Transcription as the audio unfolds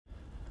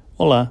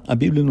Olá, a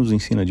Bíblia nos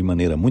ensina de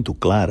maneira muito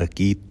clara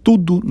que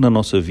tudo na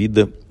nossa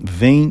vida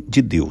vem de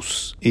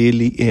Deus.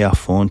 Ele é a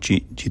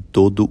fonte de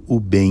todo o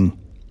bem.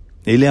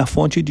 Ele é a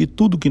fonte de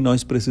tudo que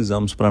nós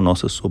precisamos para a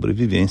nossa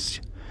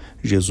sobrevivência.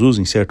 Jesus,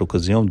 em certa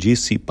ocasião,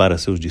 disse para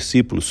seus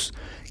discípulos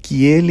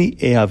que Ele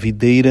é a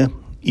videira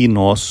e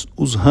nós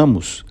os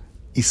ramos,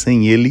 e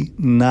sem Ele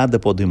nada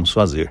podemos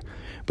fazer.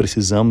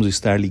 Precisamos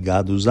estar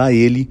ligados a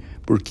Ele,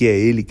 porque é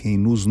Ele quem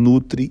nos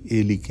nutre,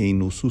 Ele quem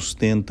nos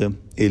sustenta,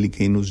 Ele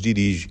quem nos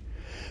dirige.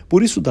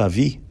 Por isso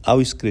Davi,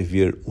 ao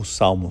escrever o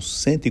Salmo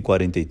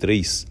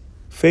 143,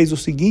 fez o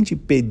seguinte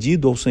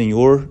pedido ao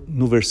Senhor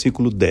no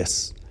versículo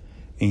 10.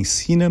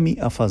 Ensina-me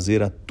a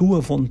fazer a tua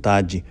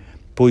vontade,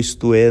 pois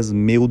tu és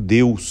meu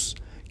Deus,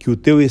 que o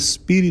teu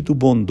Espírito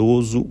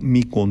bondoso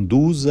me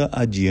conduza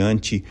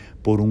adiante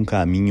por um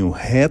caminho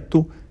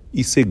reto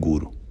e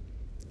seguro.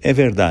 É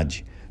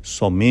verdade,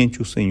 somente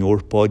o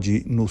Senhor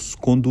pode nos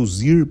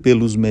conduzir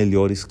pelos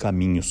melhores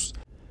caminhos.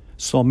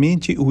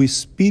 Somente o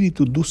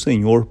Espírito do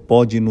Senhor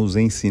pode nos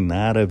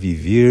ensinar a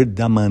viver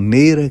da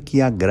maneira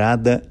que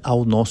agrada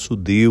ao nosso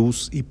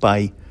Deus e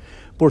Pai.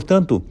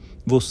 Portanto,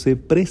 você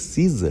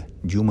precisa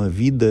de uma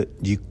vida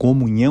de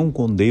comunhão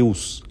com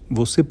Deus.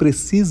 Você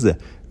precisa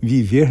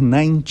viver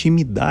na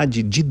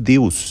intimidade de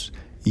Deus.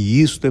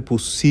 E isso é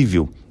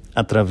possível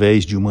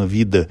através de uma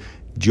vida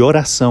de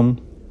oração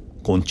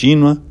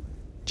contínua,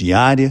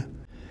 diária,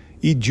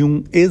 e de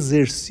um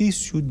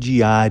exercício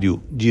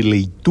diário de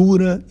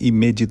leitura e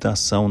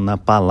meditação na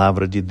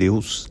palavra de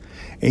Deus.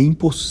 É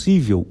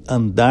impossível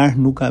andar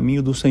no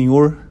caminho do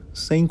Senhor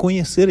sem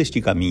conhecer este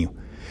caminho.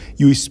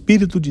 E o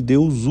Espírito de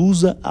Deus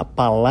usa a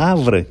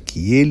palavra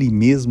que Ele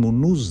mesmo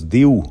nos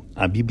deu,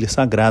 a Bíblia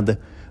Sagrada,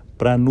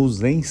 para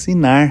nos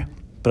ensinar,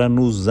 para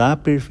nos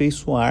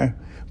aperfeiçoar,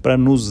 para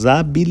nos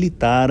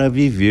habilitar a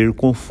viver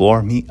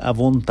conforme a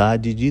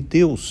vontade de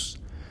Deus.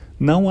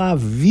 Não há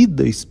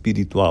vida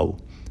espiritual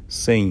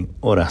sem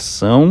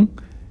oração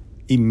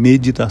e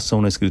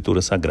meditação na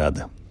Escritura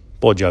Sagrada.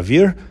 Pode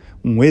haver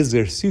um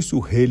exercício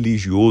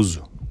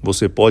religioso,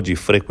 você pode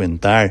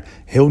frequentar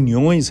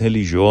reuniões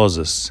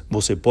religiosas,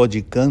 você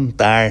pode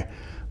cantar,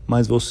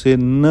 mas você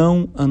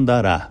não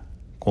andará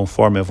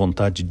conforme a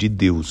vontade de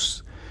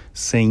Deus,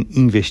 sem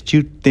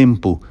investir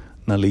tempo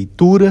na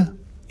leitura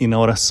e na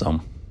oração.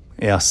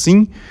 É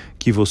assim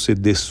que você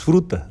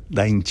desfruta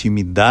da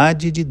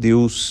intimidade de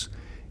Deus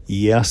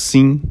e é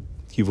assim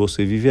que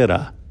você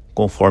viverá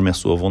conforme a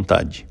sua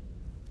vontade.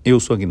 Eu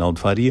sou Aguinaldo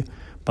Faria,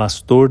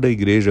 pastor da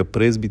Igreja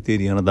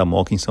Presbiteriana da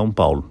Moca, em São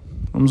Paulo.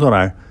 Vamos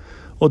orar.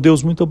 Ó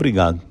Deus, muito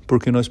obrigado,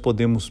 porque nós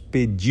podemos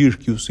pedir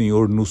que o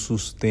Senhor nos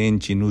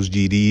sustente, nos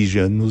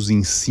dirija, nos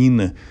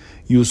ensina,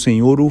 e o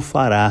Senhor o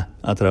fará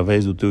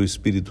através do Teu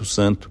Espírito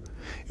Santo.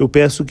 Eu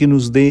peço que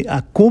nos dê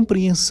a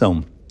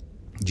compreensão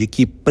de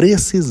que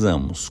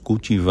precisamos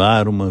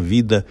cultivar uma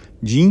vida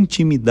de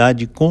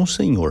intimidade com o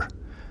Senhor,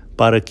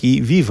 para que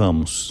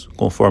vivamos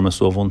conforme a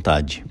sua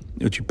vontade.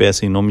 Eu te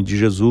peço em nome de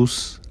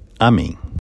Jesus. Amém.